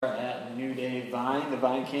New Day Vine, the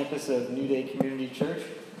Vine campus of New Day Community Church.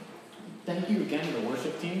 Thank you again to the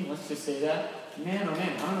worship team. Let's just say that. Man, oh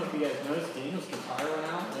man, I don't know if you guys noticed, Daniel's guitar went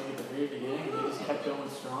out like at the very beginning, and he just kept going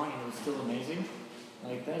strong, and it was still amazing.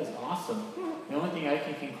 Like, that is awesome. The only thing I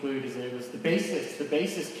can conclude is that it was the bassist. The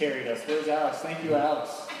bassist carried us. Where's Alex? Thank you,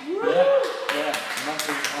 Alex. Yeah, must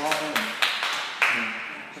be all him.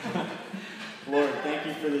 Lord, thank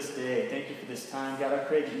you for this day. Thank you for this time. God, I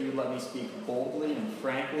pray that you would let me speak boldly and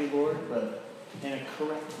frankly, Lord, but in a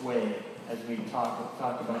correct way as we talk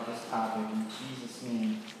about this topic. In Jesus'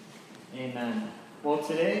 name, amen. Well,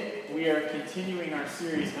 today we are continuing our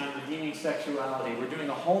series on redeeming sexuality. We're doing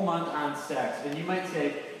a whole month on sex. And you might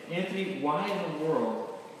say, Anthony, why in the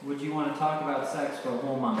world would you want to talk about sex for a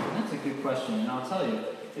whole month? And that's a good question, and I'll tell you.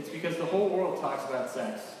 It's because the whole world talks about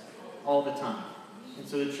sex all the time. And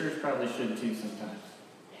so the church probably should too sometimes.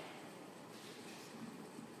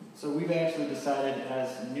 So we've actually decided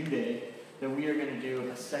as New Day that we are going to do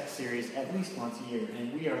a sex series at least once a year.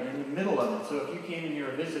 And we are in the middle of it. So if you came and you're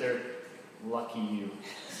a visitor, lucky you.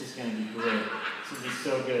 This is going to be great. This will be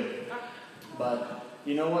so good. But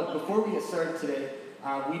you know what? Before we get started today,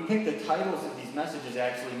 we picked the titles of these messages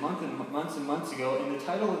actually months and months ago. And the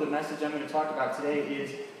title of the message I'm going to talk about today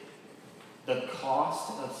is The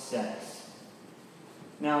Cost of Sex.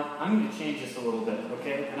 Now, I'm going to change this a little bit,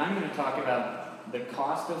 okay? And I'm going to talk about the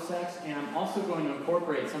cost of sex, and I'm also going to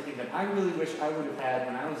incorporate something that I really wish I would have had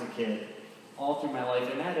when I was a kid all through my life,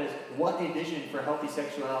 and that is what a vision for healthy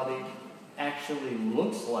sexuality actually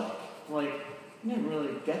looks like. Like, you didn't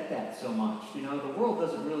really get that so much. You know, the world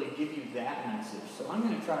doesn't really give you that message. So I'm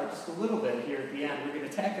going to try just a little bit here at the end. We're going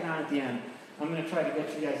to tack it on at the end. I'm going to try to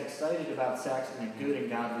get you guys excited about sex in a good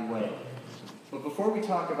and godly way. But before we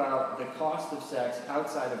talk about the cost of sex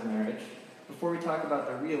outside of marriage, before we talk about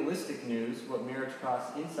the realistic news, what marriage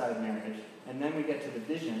costs inside marriage, and then we get to the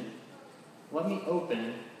vision, let me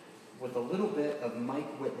open with a little bit of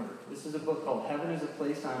Mike Whitmer. This is a book called Heaven is a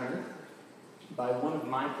Place on Earth by one of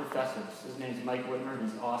my professors. His name's Mike Whitmer.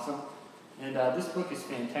 He's awesome. And this book is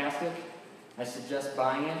fantastic. I suggest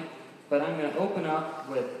buying it. But I'm going to open up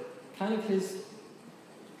with kind of his,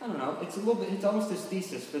 I don't know, it's almost his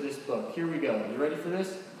thesis for this book. Here we go. You ready for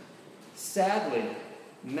this? Sadly,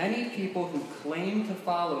 many people who claim to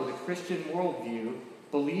follow the Christian worldview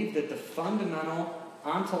believe that the fundamental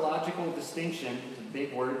ontological distinction, is a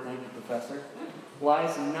big word, thank you, Professor,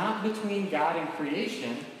 lies not between God and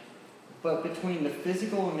creation, but between the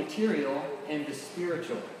physical and material and the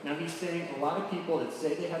spiritual. Now he's saying a lot of people that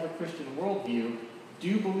say they have a Christian worldview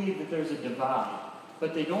do believe that there's a divide.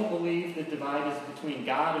 But they don't believe the divide is between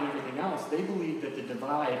God and everything else. They believe that the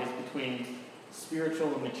divide is between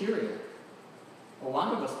spiritual and material. A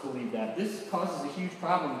lot of us believe that. This causes a huge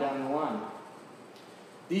problem down the line.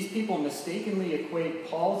 These people mistakenly equate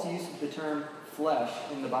Paul's use of the term flesh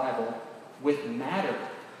in the Bible with matter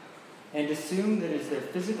and assume that it's their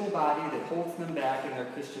physical body that holds them back in their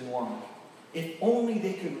Christian walk. If only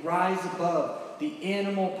they could rise above the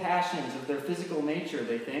animal passions of their physical nature,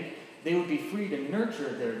 they think, they would be free to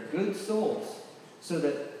nurture their good souls so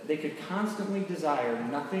that they could constantly desire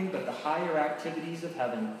nothing but the higher activities of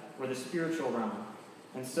heaven or the spiritual realm.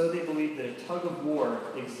 And so they believe that a tug of war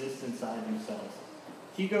exists inside themselves.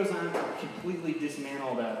 He goes on to completely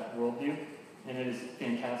dismantle that worldview, and it is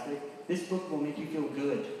fantastic. This book will make you feel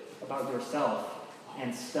good about yourself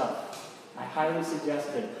and stuff. I highly suggest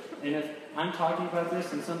it. And if I'm talking about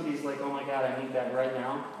this and somebody's like, oh my God, I need that right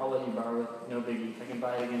now, I'll let you borrow it. No biggie. I can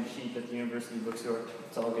buy it again cheap at the university bookstore.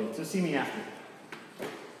 It's all good. So see me after.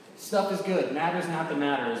 Stuff is good. Matter's not the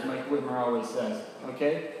matter, as Mike Whitmer always says.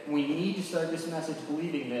 Okay? We need to start this message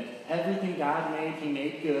believing that everything God made, He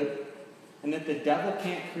made good, and that the devil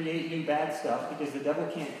can't create new bad stuff because the devil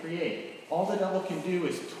can't create. All the devil can do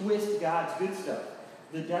is twist God's good stuff.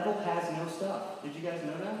 The devil has no stuff. Did you guys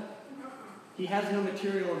know that? He has no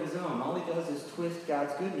material of his own. All he does is twist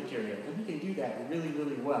God's good material. And he can do that really,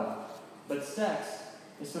 really well. But sex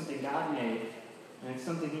is something God made, and it's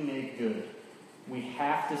something He made good. We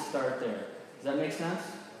have to start there. Does that make sense?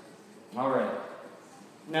 All right.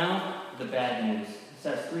 Now, the bad news.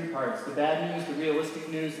 This has three parts. The bad news, the realistic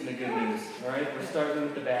news, and the good news. All right? We're starting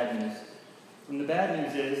with the bad news. And the bad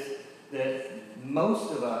news is that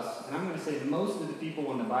most of us, and I'm going to say most of the people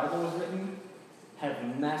when the Bible was written,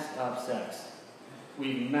 have messed up sex.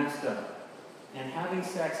 We've messed up. And having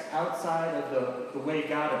sex outside of the way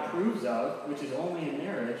God approves of, which is only in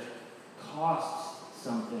marriage, costs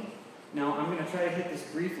something. Now, I'm going to try to hit this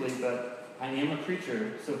briefly, but I am a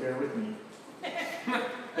preacher, so bear with me.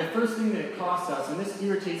 The first thing that it costs us, and this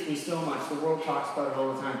irritates me so much, the world talks about it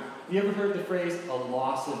all the time. Have you ever heard the phrase, a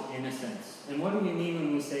loss of innocence? And what do we mean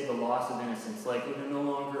when we say the loss loss of innocence. Like when they're no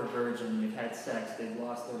longer a virgin, they've had sex, they've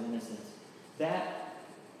lost their innocence. That,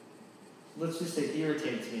 let's just say,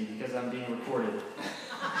 irritates me because I'm being recorded.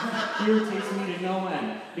 Irritates me to no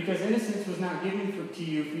end. Because innocence was not given to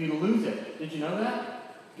you for you to lose it. Did you know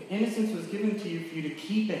that? Innocence was given to you for you to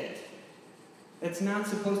keep it. It's not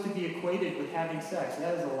supposed to be equated with having sex.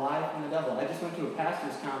 That is a lie from the devil. I just went to a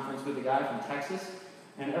pastor's conference with a guy from Texas,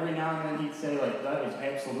 and every now and then he'd say, like, that is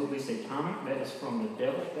absolutely satanic. That is from the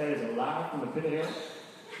devil. That is a lie from the pit of hell.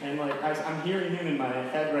 And like, I'm hearing him in my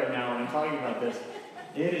head right now when I'm talking about this.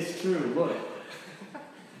 It is true. Look.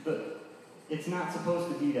 But it's not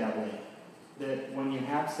supposed to be that way. That when you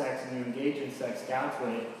have sex and you engage in sex God's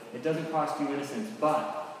way, it doesn't cost you innocence.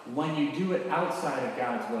 But when you do it outside of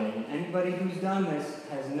God's way, and anybody who's done this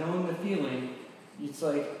has known the feeling, it's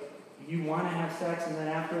like you want to have sex and then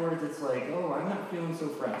afterwards it's like, oh, I'm not feeling so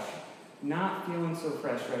fresh. Not feeling so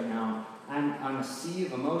fresh right now. I'm a sea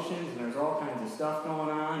of emotions and there's all kinds of stuff going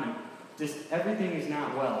on and just everything is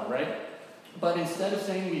not well, right? But instead of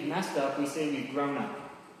saying we've messed up, we say we've grown up.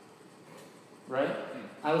 Right?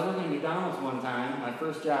 I was working at McDonald's one time, my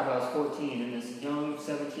first job, I was 14, and this young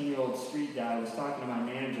 17-year-old street guy was talking to my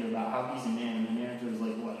manager about how he's a man, and the manager was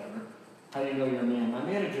like, whatever. How do you know you're a man? My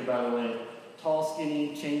manager, by the way, tall,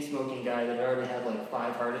 skinny, chain-smoking guy that already had like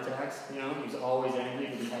 5 heart attacks, you know? He was always angry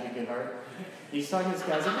because he had a good heart. He's talking to this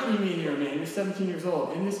guy, he's like, what do you mean you're a man? You're 17 years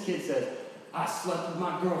old. And this kid says, I slept with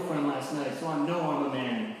my girlfriend last night, so I know I'm a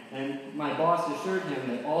man. And my boss assured him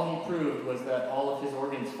that all he proved was that all of his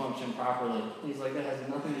organs function properly. He's like, that has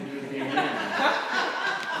nothing to do with being a man.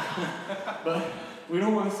 But we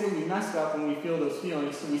don't want to say we messed up when we feel those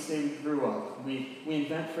feelings, so we say we grew up. We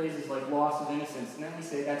invent phrases like loss of innocence, and then we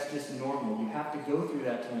say that's just normal. You have to go through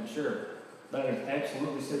that to mature. That is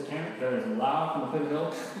absolutely satanic. That is a lie from the pit of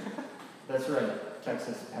hell. That's right,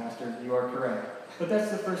 Texas pastor, you are correct. But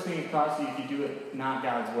that's the first thing it costs you if you do it not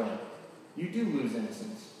God's way. You do lose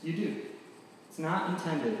innocence. You do. It's not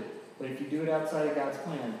intended, but if you do it outside of God's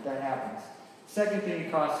plan, that happens. Second thing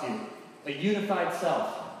it costs you, a unified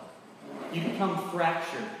self. You become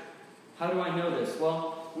fractured. How do I know this?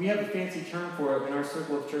 Well, we have a fancy term for it in our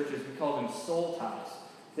circle of churches. We call them soul ties.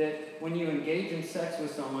 That when you engage in sex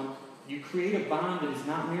with someone, you create a bond that is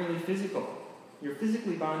not merely physical. You're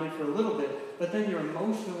physically bonded for a little bit, but then you're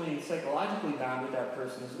emotionally and psychologically bound with that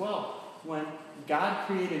person as well. When God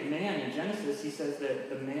created man in Genesis, he says that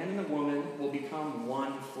the man and the woman will become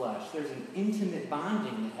one flesh. There's an intimate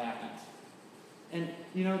bonding that happens. And,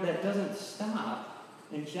 you know, that doesn't stop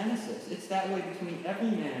in Genesis. It's that way between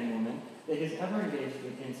every man and woman that has ever engaged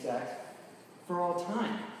in sex for all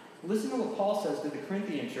time. Listen to what Paul says to the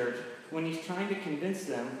Corinthian church when he's trying to convince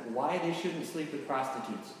them why they shouldn't sleep with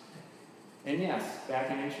prostitutes. And yes, back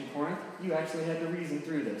in ancient Corinth, you actually had to reason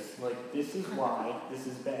through this. Like, this is why this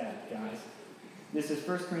is bad, guys. This is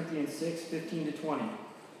 1 Corinthians 6, 15 to 20.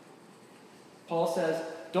 Paul says,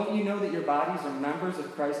 don't you know that your bodies are members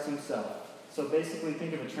of Christ himself? So basically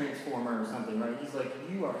think of a transformer or something, right? He's like,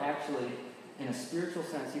 you are actually, in a spiritual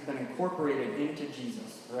sense, you've been incorporated into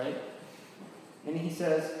Jesus, right? And he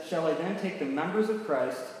says, shall I then take the members of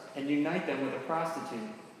Christ and unite them with a prostitute?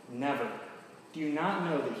 Never. Do you not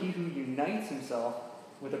know that he who unites himself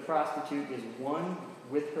with a prostitute is one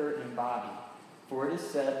with her in body? For it is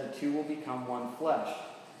said, the two will become one flesh.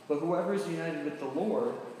 But whoever is united with the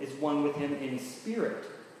Lord is one with him in spirit.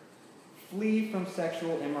 Flee from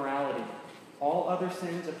sexual immorality. All other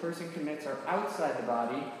sins a person commits are outside the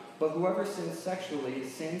body, but whoever sins sexually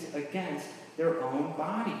sins against their own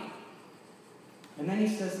body. And then he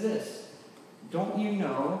says this, don't you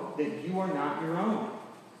know that you are not your own?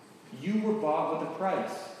 You were bought with a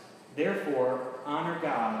price. Therefore, honor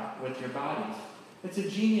God with your bodies. It's a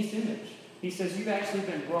genius image. He says you've actually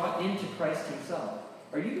been brought into Christ himself.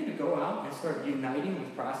 Are you going to go out and start uniting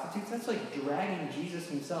with prostitutes? That's like dragging Jesus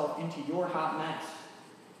himself into your hot mess.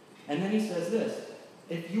 And then he says this,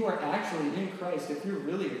 if you are actually in Christ, if you're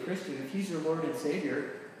really a Christian, if he's your Lord and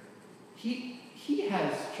Savior, he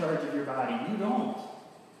has charge of your body. You don't.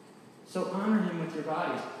 So honor him with your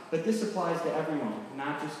bodies. But this applies to everyone,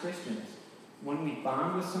 not just Christians. When we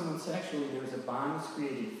bond with someone sexually, there's a bond that's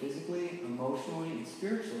created physically, emotionally, and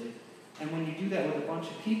spiritually. And when you do that with a bunch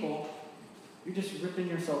of people, you're just ripping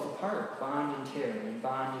yourself apart. Bond and tear, and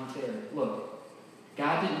bond and tear. Look,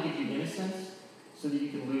 God didn't give you innocence so that you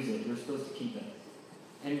could lose it. You're supposed to keep it.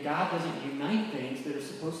 And God doesn't unite things that are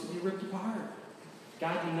supposed to be ripped apart.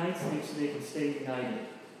 God unites things so they can stay united.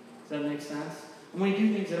 Does that make sense? And when we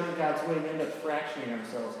do things that aren't God's way, we end up fracturing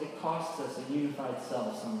ourselves. It costs us a unified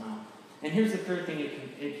self somehow. And here's the third thing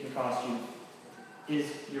it can cost you,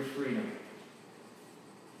 is your freedom.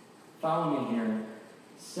 Follow me here.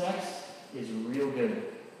 Sex is real good.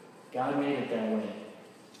 God made it that way.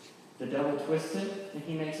 The devil twists it, and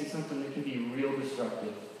he makes it something that can be real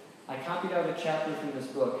destructive. I copied out a chapter from this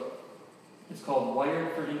book. It's called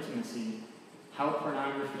Wired for Intimacy: How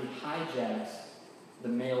Pornography Hijacks the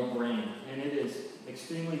Male Brain. And it is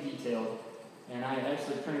extremely detailed. And I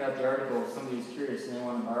actually printed out the article if somebody's curious and they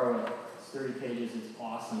want to borrow it. It's 30 pages. It's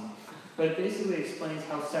awesome. But it basically explains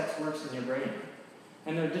how sex works in your brain.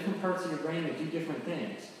 And there are different parts of your brain that do different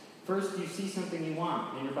things. First, you see something you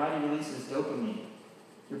want, and your body releases dopamine.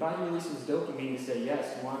 Your body releases dopamine to say,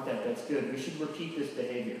 yes, you want that, that's good. We should repeat this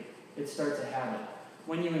behavior. It starts a habit.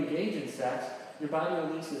 When you engage in sex, your body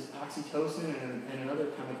releases oxytocin and another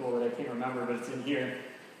chemical that I can't remember, but it's in here.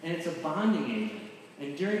 And it's a bonding agent.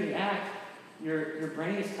 And during the act, your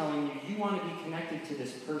brain is telling you, you want to be connected to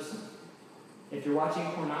this person. If you're watching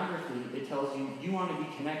pornography, it tells you, you want to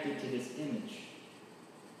be connected to this image.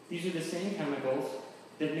 These are the same chemicals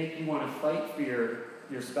that make you want to fight for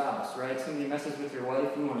your spouse, right? Somebody messes with your wife,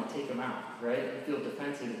 you want to take them out, right? You feel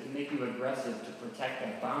defensive. It can make you aggressive to protect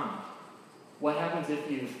that bond. What happens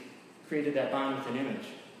if you've created that bond with an image?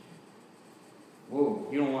 Whoa,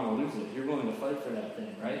 you don't want to lose it. You're willing to fight for that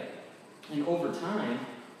thing, right? And over time,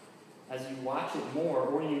 as you watch it more,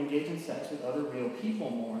 or you engage in sex with other real people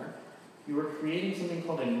more, you are creating something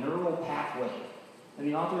called a neural pathway. And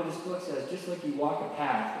the author of this book says, just like you walk a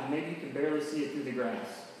path, and maybe you can barely see it through the grass,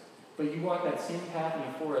 but you walk that same path in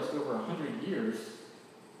a forest over 100 years,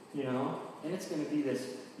 and it's going to be this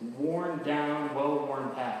worn down, well-worn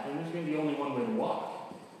path, and there's going to be only one way to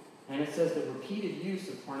walk. And it says that repeated use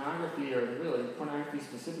of pornography, or really pornography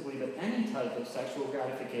specifically, but any type of sexual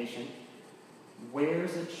gratification,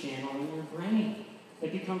 wears a channel in your brain.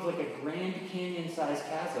 It becomes like a Grand Canyon-sized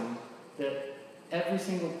chasm that every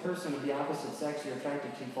single person of the opposite sex you're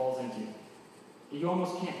attracted to falls into. You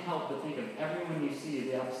almost can't help but think of everyone you see of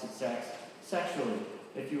the opposite sex sexually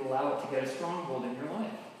if you allow it to get a stronghold in your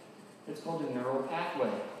life. It's called a neural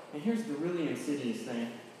pathway. And here's the really insidious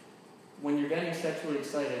thing. When you're getting sexually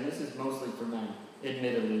excited, and this is mostly for men,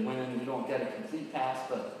 admittedly, women, you don't get a complete pass,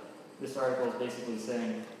 but this article is basically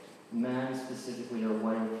saying men specifically are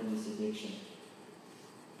wired for this addiction.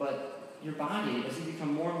 But your body, as you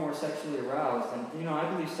become more and more sexually aroused, and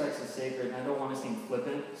I believe sex is sacred, and I don't want to seem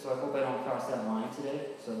flippant, so I hope I don't cross that line today,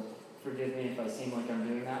 so forgive me if I seem like I'm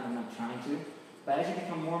doing that, I'm not trying to. But as you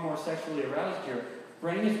become more and more sexually aroused, your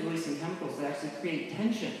brain is releasing chemicals that actually create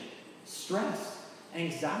tension, stress,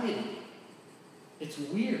 anxiety. It's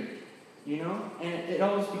weird, And it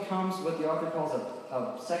always becomes what the author calls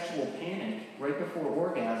a sexual panic right before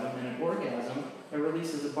orgasm, and an orgasm, it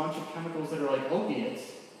releases a bunch of chemicals that are like opiates,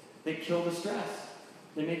 that kill the stress.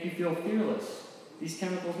 They make you feel fearless. These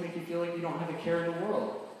chemicals make you feel like you don't have a care in the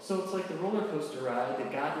world. So it's like the roller coaster ride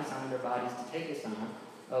that God designed our bodies to take us on,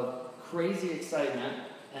 of crazy excitement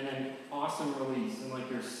and an awesome release, and like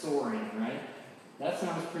you're soaring, right? That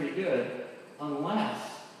sounds pretty good, unless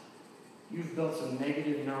you've built some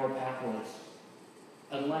negative neural pathways.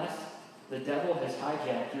 Unless the devil has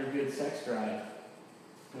hijacked your good sex drive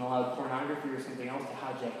and allowed pornography or something else to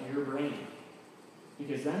hijack your brain.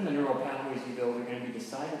 Because then the neural pathways you build are going to be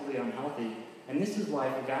decidedly unhealthy. And this is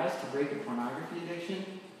why for guys to break a pornography addiction,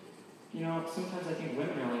 sometimes I think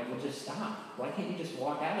women are like, well, just stop. Why can't you just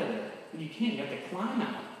walk out of there? But you can't. You have to climb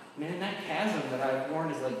out. Man, that chasm that I've worn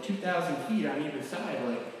is like 2,000 feet on either side.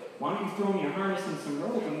 Like, why don't you throw me a harness and some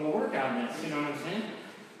rope and we'll work on this? You know what I'm saying?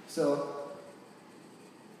 So,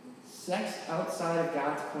 sex outside of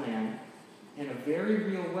God's plan, in a very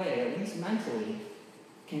real way, at least mentally,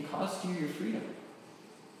 can cost you your freedom.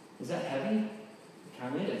 Is that heavy? It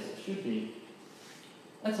kind of is. It should be.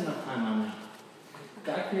 That's enough time on that.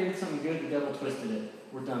 God created something good, the devil twisted it.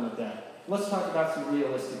 We're done with that. Let's talk about some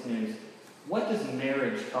realistic news. What does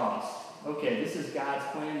marriage cost? Okay, this is God's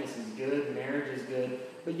plan, this is good, marriage is good.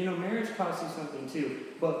 But marriage costs you something too.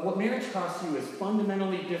 But what marriage costs you is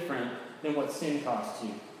fundamentally different than what sin costs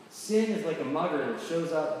you. Sin is like a mugger that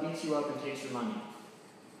shows up, beats you up, and takes your money.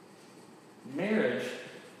 Marriage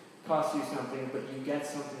costs you something, but you get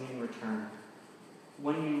something in return.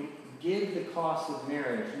 When you give the cost of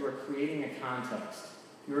marriage, you are creating a context.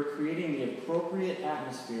 You are creating the appropriate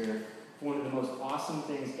atmosphere for one of the most awesome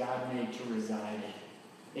things God made to reside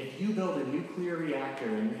in. If you build a nuclear reactor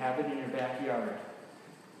and you have it in your backyard,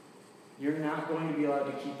 you're not going to be allowed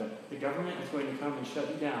to keep it. The government is going to come and shut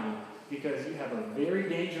you down because you have a very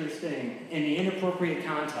dangerous thing in the inappropriate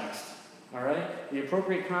context. All right? The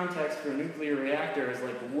appropriate context for a nuclear reactor is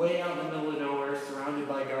like way out in the middle of nowhere, surrounded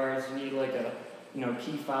by guards. You need like a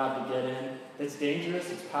key fob to get in. It's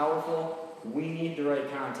dangerous. It's powerful. We need the right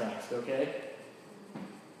context, okay?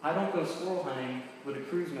 I don't go squirrel hunting with a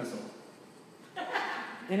cruise missile.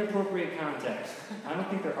 Inappropriate context. I don't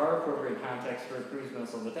think there are appropriate contexts for a cruise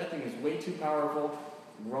missile, but that thing is way too powerful.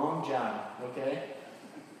 Wrong job, okay?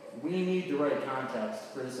 We need the right context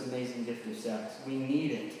for this amazing gift of sex. We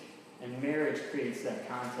need it. And marriage creates that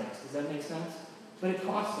context. Does that make sense? But it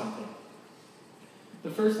costs something. The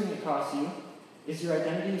first thing it costs you is your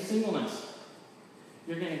identity of singleness.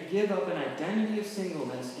 You're going to give up an identity of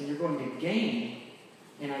singleness, and you're going to gain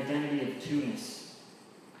an identity of two-ness.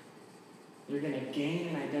 You're going to gain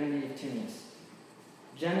an identity of two-ness.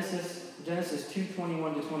 Genesis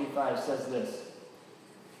 2:21-25 says this.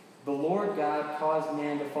 The Lord God caused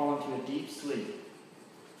man to fall into a deep sleep.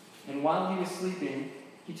 And while he was sleeping,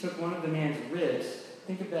 he took one of the man's ribs.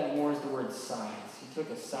 Think of that more as the word sides. He took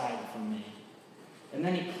a side from man. And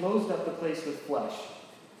then he closed up the place with flesh.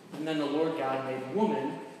 And then the Lord God made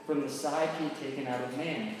woman from the side he had taken out of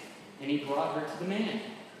man. And he brought her to the man.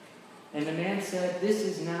 And the man said, This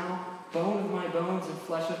is now bone of my bones and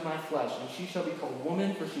flesh of my flesh. And she shall be called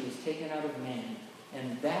woman, for she was taken out of man.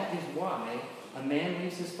 And that is why a man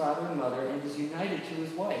leaves his father and mother and is united to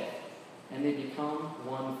his wife. And they become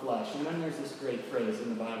one flesh. And then there's this great phrase in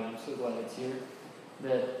the Bible, I'm so glad it's here,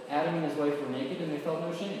 that Adam and his wife were naked and they felt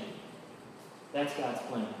no shame. That's God's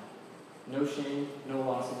plan. No shame, no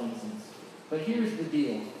loss of innocence. But here's the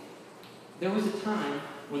deal. There was a time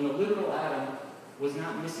when the literal Adam was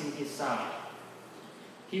not missing his side.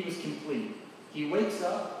 He was complete. He wakes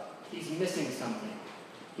up, he's missing something.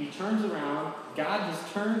 He turns around, God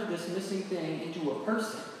has turned this missing thing into a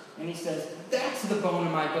person. And he says, that's the bone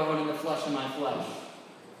of my bone and the flesh of my flesh.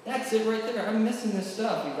 That's it right there. I'm missing this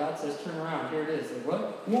stuff. And God says, turn around. Here it is. Like,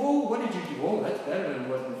 what? Whoa, what did you do? Oh, that's better than it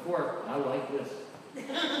was before. I like this.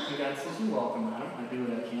 And God says, you're welcome, Adam. I do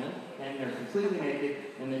what I can. And they're completely naked,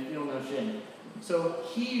 and they feel no shame. So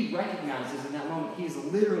he recognizes in that moment he's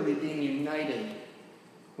literally being united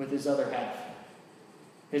with his other half,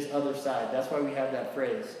 his other side. That's why we have that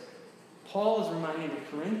phrase. Paul is reminding the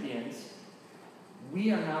Corinthians,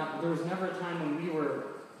 there was never a time when we were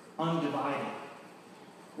undivided.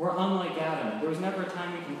 We're unlike Adam. There was never a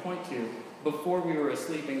time we can point to before we were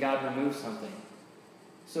asleep and God removed something.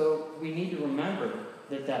 So we need to remember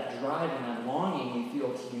that drive and that longing we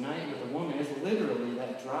feel to unite with a woman is literally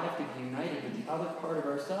that drive to be united with the other part of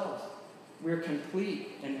ourselves. We're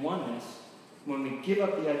complete in oneness when we give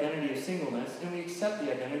up the identity of singleness and we accept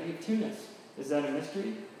the identity of two-ness. Is that a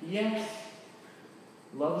mystery? Yes.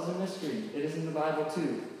 Love is a mystery. It is in the Bible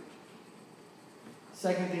too.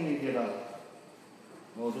 Second thing you give up.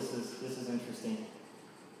 Well, this is interesting.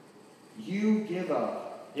 You give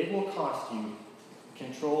up. It will cost you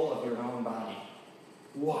control of your own body.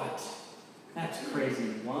 What? That's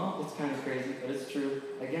crazy. Well, it's kind of crazy, but it's true.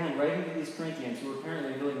 Again, writing to these Corinthians who were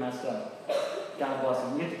apparently really messed up. God bless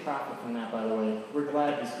them. We get to profit from that, by the way. We're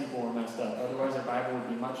glad these people were messed up. Otherwise, our Bible would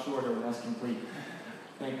be much shorter and less complete.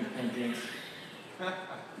 Thank you, Corinthians.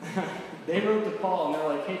 They wrote to Paul, and they're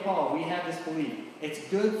like, hey, Paul, we have this belief. It's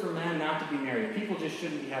good for men not to be married. People just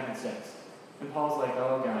shouldn't be having sex. And Paul's like,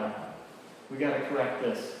 oh, God, we got to correct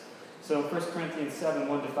this. So 1 Corinthians 7,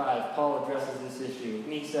 1-5, Paul addresses this issue.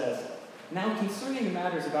 And he says, now concerning the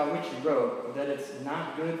matters about which you wrote, that it's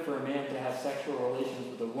not good for a man to have sexual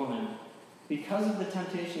relations with a woman, because of the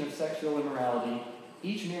temptation of sexual immorality,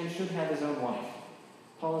 each man should have his own wife.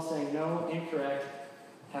 Paul is saying, no, incorrect,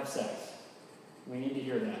 have sex. We need to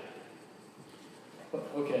hear that.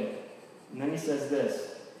 Okay, and then he says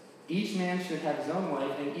this, each man should have his own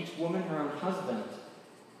wife, and each woman her own husband.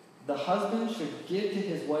 The husband should give to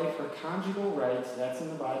his wife her conjugal rights, that's in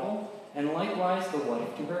the Bible, and likewise the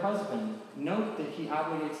wife to her husband. Note that he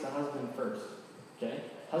obligates the husband first. Okay?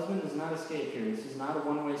 Husband does not escape here. This is not a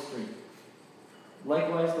one-way street.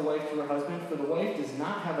 Likewise the wife to her husband, for the wife does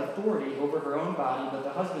not have authority over her own body, but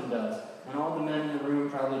the husband does. And all the men in the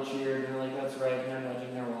room probably cheered, and they're like, that's right, and they're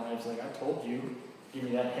nudging their wives, like, I told you, give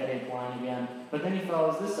me that headache line again. But then he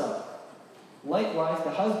follows this up. Likewise,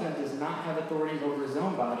 the husband does not have authority over his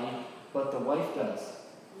own body, but the wife does.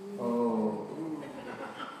 Oh,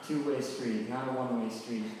 two-way street, not a one-way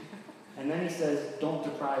street. And then he says, don't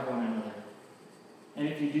deprive one another. And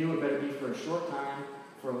if you do, it better be for a short time,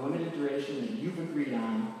 for a limited duration that you've agreed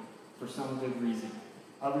on for some good reason.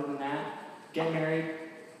 Other than that, get married,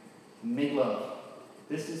 make love.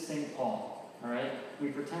 This is St. Paul, all right? We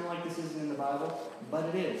pretend like this isn't in the Bible, but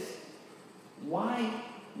it is. Why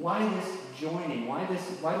this joining? Why do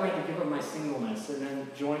I have to give up my singleness and then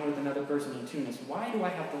join with another person in two-ness? Why do I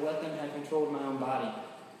have to let them have control of my own body?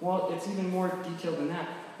 Well, it's even more detailed than that.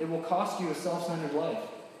 It will cost you a self-centered life.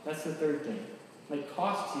 That's the third thing. It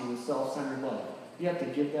costs you a self-centered life. You have to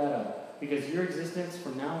give that up. Because your existence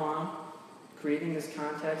from now on, creating this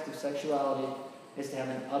context of sexuality, is to have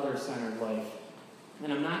an other-centered life.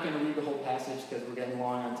 And I'm not going to read the whole passage because we're getting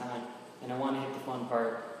long on time, and I want to hit the fun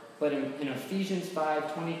part. But in Ephesians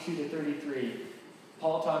 5:22-33,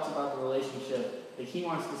 Paul talks about the relationship that he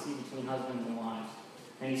wants to see between husbands and wives.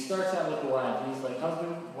 And he starts out with the wives, and he's like,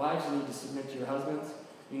 wives, you need to submit to your husbands.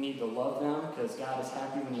 You need to love them, because God is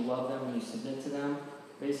happy when you love them and you submit to them.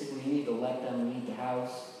 Basically, you need to let them lead the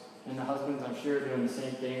house. And the husbands, I'm sure, are doing the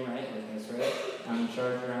same thing, right? Like, that's right. I'm in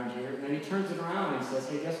charge around here. And then he turns it around and he says,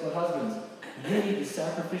 hey, guess what, husbands? You need to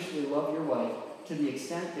sacrificially love your wife to the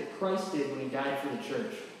extent that Christ did when he died for the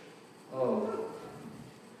church. Oh.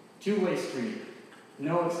 Two-way street.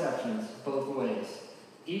 No exceptions, both ways.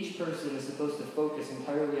 Each person is supposed to focus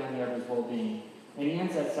entirely on the other's well-being. And he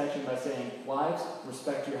ends that section by saying, wives,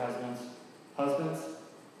 respect your husbands. Husbands,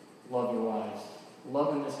 love your wives.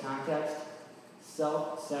 Love in this context,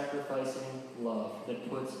 self-sacrificing love that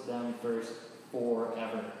puts them first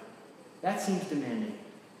forever. That seems demanding.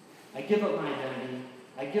 I give up my identity.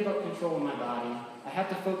 I give up control of my body. I have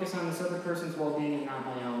to focus on this other person's well-being and not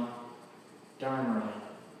my own. Darn right.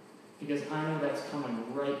 Because I know that's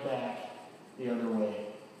coming right back the other way.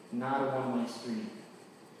 Not a one-way street.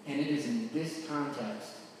 And it is in this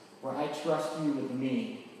context where I trust you with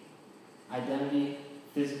me. Identity,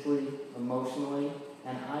 physically, emotionally,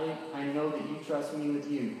 and I know that you trust me with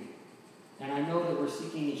you. And I know that we're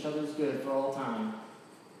seeking each other's good for all time.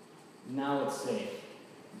 Now it's safe.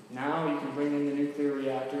 Now you can bring in the nuclear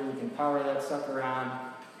reactor, we can power that sucker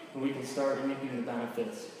on, and we can start reaping the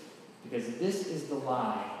benefits. Because this is the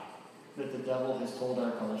lie that the devil has told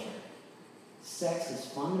our culture. Sex is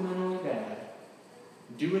fundamentally bad.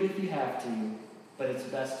 Do it if you have to, but it's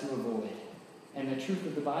best to avoid. And the truth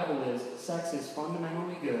of the Bible is, sex is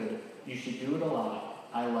fundamentally good. You should do it a lot.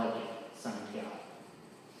 I like it. Signed, God.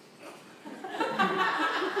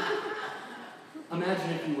 Imagine,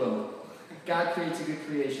 if you will, God creates a good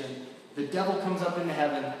creation. The devil comes up into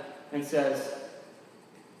heaven and says,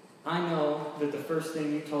 I know that the first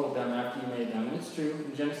thing you told them after you made them, and it's true,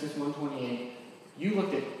 in Genesis 1:28, you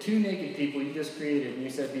looked at two naked people you just created and you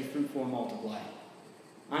said, be fruitful and multiply.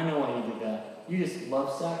 I know why you did that. You just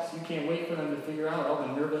love sex. You can't wait for them to figure out all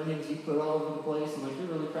the nerve endings you put all over the place, and like, you're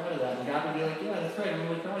really proud of that. And God would be like, yeah, that's right, I'm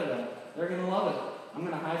really proud of that. They're going to love it. I'm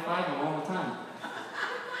going to high-five them all the time.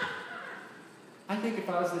 I think if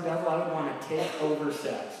I was the devil, I would want to take over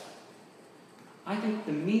sex. I think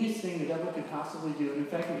the meanest thing the devil could possibly do, and in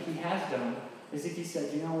fact what he has done, is if he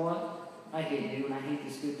said, you know what? I hate you and I hate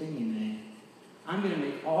this good thing you made. I'm going to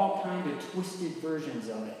make all kinds of twisted versions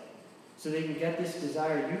of it so they can get this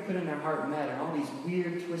desire you put in their heart met in all these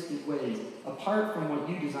weird, twisted ways, apart from what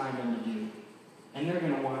you designed them to do. And they're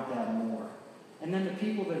going to want that more. And then the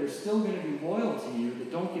people that are still going to be loyal to you,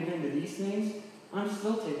 that don't give in to these things, I'm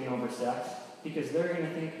still taking over sex because they're going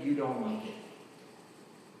to think you don't like it.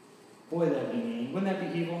 Boy, that'd be mean. Wouldn't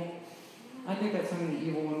that be evil? I think that's something the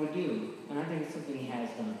evil one would do, and I think it's something he has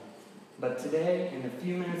done. But today, in the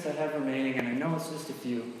few minutes I have remaining, and I know it's just a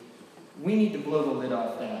few, we need to blow the lid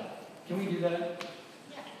off that. Can we do that?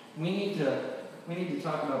 Yeah. We need to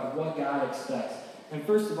talk about what God expects. And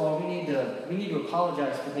first of all, we need to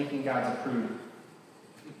apologize for thinking God's a prude.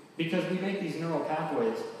 Because we make these neural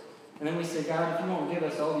pathways, and then we say, God, if you won't give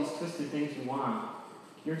us all these twisted things you want,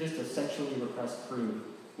 you're just a sexually repressed prude.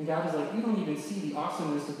 And God is like, you don't even see the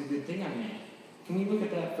awesomeness of the good thing I made. Can we look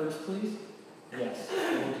at that first, please? Yes,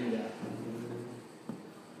 we'll do that.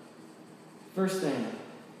 First thing,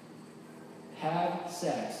 have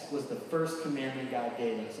sex was the first commandment God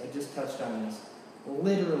gave us. I just touched on this.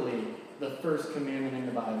 Literally, the first commandment in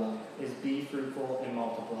the Bible is be fruitful and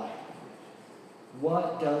multiply.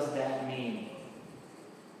 What does that mean?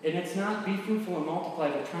 And it's not be fruitful and multiply,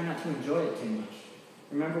 but try not to enjoy it too much.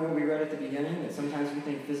 Remember what we read at the beginning, that sometimes we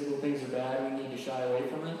think physical things are bad and we need to shy away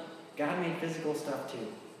from it? God made physical stuff too.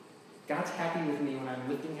 God's happy with me when I'm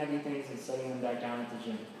lifting heavy things and setting them back down at the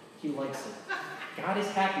gym. He likes it. God is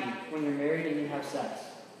happy when you're married and you have sex.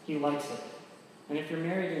 He likes it. And if you're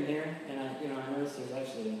married in here, and I noticed there's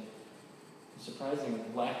actually a surprising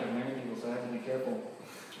lack of married people, so I have to be careful.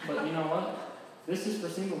 But you know what? This is for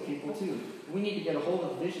single people too. We need to get a hold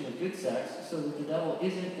of the vision of good sex so that the devil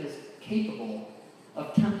isn't as capable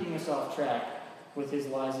of tempting us off track with his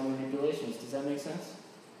lies and manipulations. Does that make sense?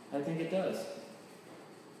 I think it does.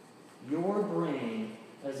 Your brain,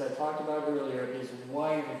 as I talked about earlier, is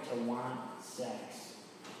wired to want sex.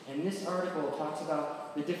 And this article talks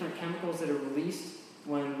about the different chemicals that are released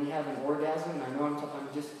when we have an orgasm. And I know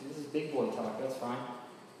this is big boy talk, that's fine.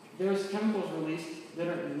 There's chemicals released that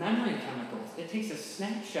are memory chemicals. It takes a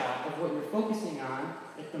snapshot of what you're focusing on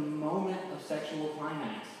at the moment of sexual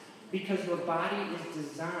climax. Because your body is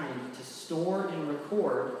designed to store and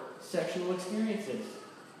record sexual experiences.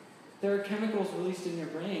 There are chemicals released in your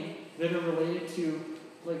brain that are related to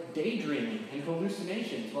like daydreaming and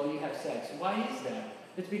hallucinations while you have sex. Why is that?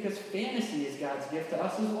 It's because fantasy is God's gift to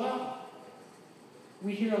us as well.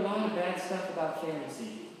 We hear a lot of bad stuff about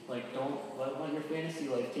fantasy. Like, don't let your fantasy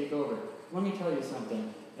life take over. Let me tell you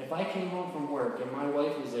something. If I came home from work and my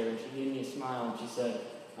wife was there and she gave me a smile and she said,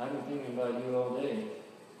 "I've been thinking about you all day."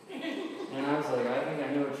 And I was like, "I think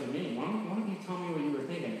I know what you mean. Why don't you tell me what you were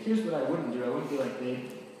thinking?" Here's what I wouldn't do. I wouldn't be like, "Babe,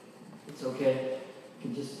 it's okay. You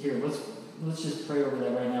can just, here, let's just pray over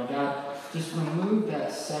that right now. God, just remove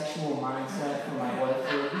that sexual mindset from my wife.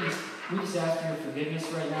 Lord, we just ask for your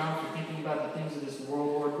forgiveness right now for thinking about the things of this world,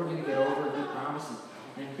 Lord. We're going to get over it, we promise.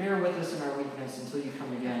 And bear with us in our weakness until you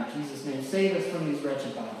come again. In Jesus' name, save us from these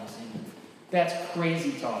wretched bodies." Amen. That's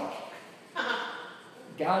crazy talk.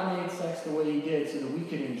 God made sex the way he did so that we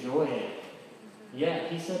could enjoy it. Yeah,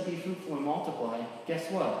 he said be fruitful and multiply.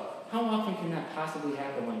 Guess what? How often can that possibly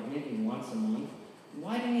happen? Like maybe once a month?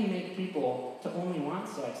 Why didn't he make people to only want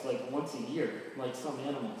sex like once a year, like some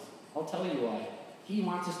animals? I'll tell you why. He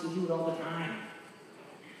wants us to do it all the time.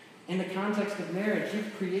 In the context of marriage,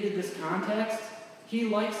 you've created this context. He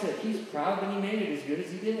likes it. He's proud that he made it as good as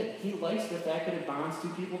he did. He likes the fact that it bonds two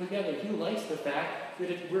people together. He likes the fact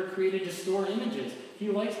that we're created to store images. He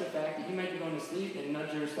likes the fact that you might be going to sleep and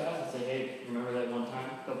nudge your spouse and say, "Hey, remember that one time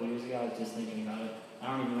a couple years ago I was just thinking about it.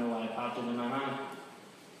 I don't even know why it popped into my mind."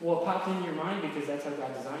 Well, it popped into your mind because that's how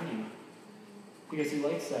God designed you. Because he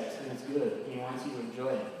likes sex and it's good. He wants you to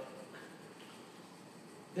enjoy it.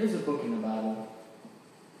 There's a book in the Bible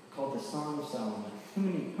called the Song of Solomon. How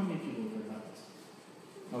many people have heard about this?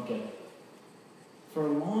 Okay. For a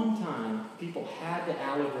long time, people had to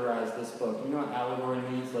allegorize this book. You know what allegory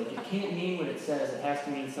means? Like, it can't mean what it says. It has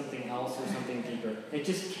to mean something else or something deeper. It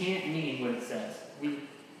just can't mean what it says.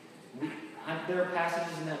 There are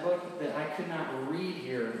passages in that book that I could not read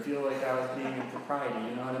here and feel like I was being impropriety.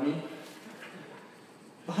 You know what I mean?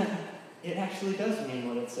 But it actually does mean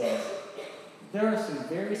what it says. There are some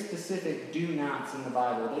very specific do-nots in the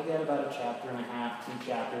Bible. They get about a chapter and a half, 2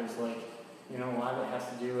 chapters, like, you know, a lot of it has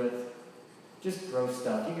to do with just gross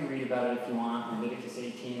stuff. You can read about it if you want, Leviticus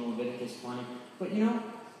 18, Leviticus 20. But you know,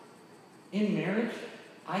 in marriage,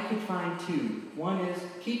 I could find 2. One is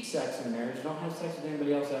keep sex in marriage. Don't have sex with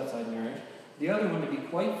anybody else outside marriage. The other one, to be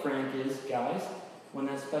quite frank, is, guys, when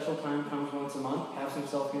that special time comes once a month, have some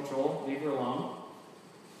self-control, leave her alone.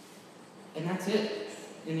 And that's it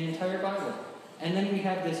in the entire Bible. And then we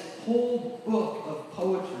have this whole book of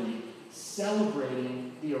poetry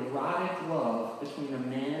celebrating the erotic love between a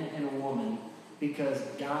man and a woman because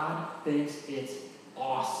God thinks it's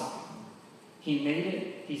awesome. He made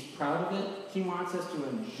it. He's proud of it. He wants us to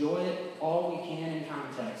enjoy it all we can in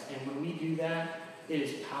context. And when we do that, it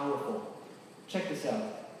is powerful. Check this out.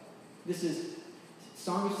 This is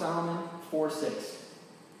Song of Solomon 4:6.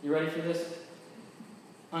 You ready for this?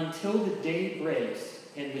 "Until the day breaks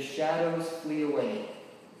and the shadows flee away,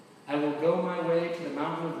 I will go my way to the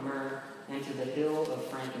mountain of myrrh and to the hill of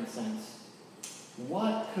frankincense."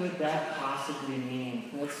 What could that possibly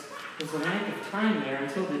mean? There's a length of time there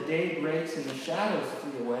until the day breaks and the shadows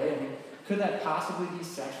flee away. I mean, could that possibly be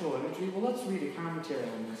sexual imagery? Well, let's read a commentary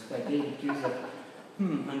on this by David Cusick.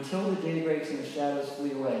 "Until the day breaks and the shadows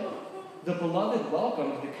flee away. The beloved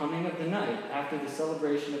welcomed the coming of the night after the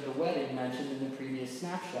celebration of the wedding mentioned in the previous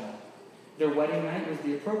snapshot. Their wedding night was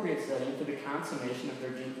the appropriate setting for the consummation of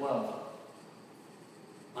their deep love.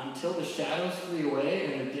 Until the shadows flee away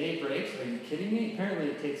and the day breaks. Are you kidding me? Apparently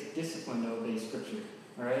it takes discipline to obey Scripture.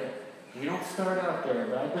 All right? We don't start out there,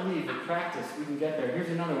 but I believe with practice we can get there. Here's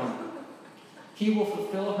another one. He will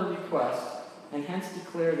fulfill her request and hence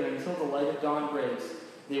declare that until the light of dawn breaks,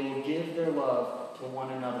 they will give their love to one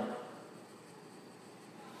another.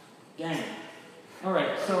 Dang. All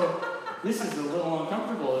right, so this is a little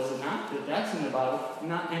uncomfortable, is it not? That that's in the Bible.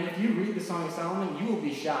 And if you read the Song of Solomon, you will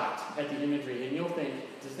be shocked at the imagery, and you'll think,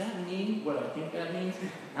 does that mean what I think that means?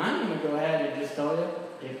 I'm going to go ahead and just tell you,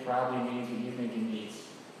 it probably means what you think it means.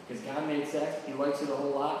 Because God made sex, He likes it a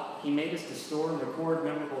whole lot. He made us to store and record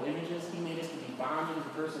memorable images. He made us to be bonded to the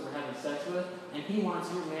person we're having sex with, and He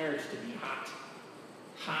wants your marriage to be hot.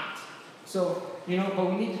 Hot. So, but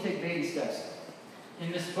we need to take baby steps.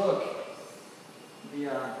 In this book,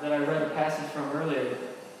 that I read a passage from earlier,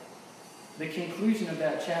 the conclusion of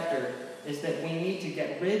that chapter is that we need to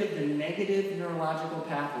get rid of the negative neurological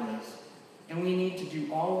pathways, and we need to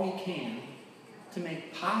do all we can to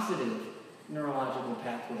make positive neurological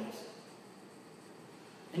pathways.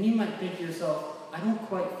 And you might think to yourself, I don't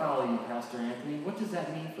quite follow you, Pastor Anthony. What does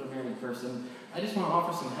that mean for a married person? I just want to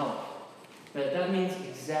offer some help. That means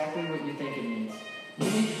exactly what you think it means. You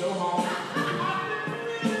need to go home.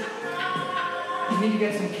 You need to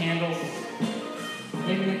get some candles.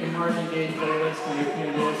 Maybe make a Marvin Gaye playlist on your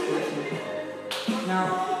playlist station. Now,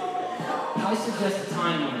 I suggest a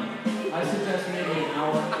time limit. I suggest maybe an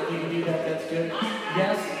hour. If you can do that, that's good.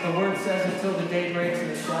 Yes, the word says until the day breaks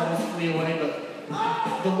and the shadows flee away,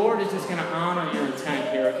 but the Lord is just going to honor your intent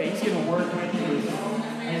here, okay? He's going to work with you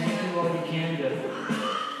as you do all you can to.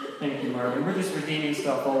 Thank you, Marvin. We're just redeeming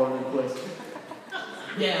stuff all over the place.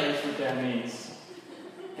 Yeah, that's what that means.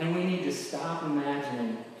 And we need to stop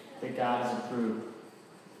imagining that God is approved.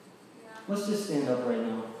 Let's just stand up right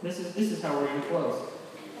now. This is how we're going to close.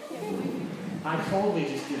 I totally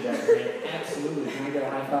just did that, Grant. Absolutely. Can we get a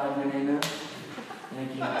high five and an amen?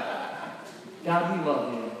 Thank you. God, we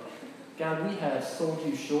love you. God, we have sold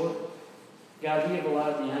you short. God, we have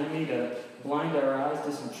allowed the enemy to blind our eyes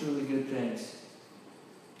to some truly good things.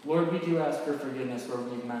 Lord, we do ask for forgiveness where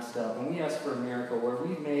we've messed up. And we ask for a miracle where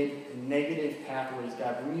we've made negative pathways,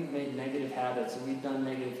 God, where we've made negative habits and we've done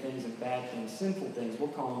negative things and bad things, sinful things. We'll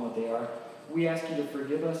call them what they are. We ask you to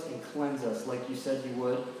forgive us and cleanse us like you said you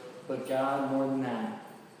would. But God, more than that,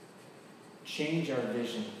 change our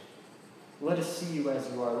vision. Let us see you as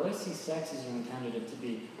you are. Let us see sex as you intended it to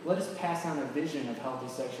be. Let us pass on a vision of healthy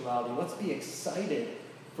sexuality. Let's be excited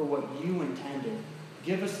for what you intended.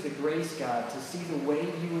 Give us the grace, God, to see the way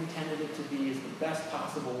you intended it to be is the best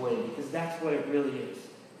possible way, because that's what it really is.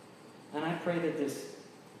 And I pray that this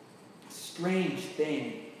strange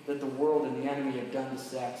thing that the world and the enemy have done to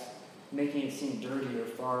sex, making it seem dirty or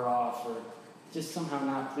far off or just somehow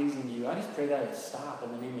not pleasing to you, I just pray that it stop in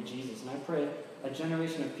the name of Jesus. And I pray a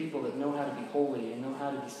generation of people that know how to be holy and know how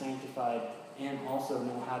to be sanctified and also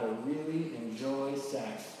know how to really enjoy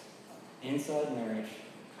sex inside marriage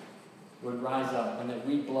would rise up, and that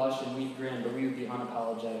we'd blush and we'd grin, but we would be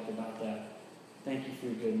unapologetic about that. Thank you for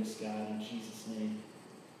your goodness, God, in Jesus' name.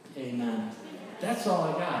 Amen. That's all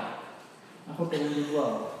I got. I hope it ended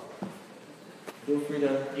well. Feel free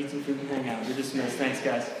to eat some food and hang out. You're dismissed. Thanks,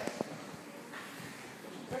 guys.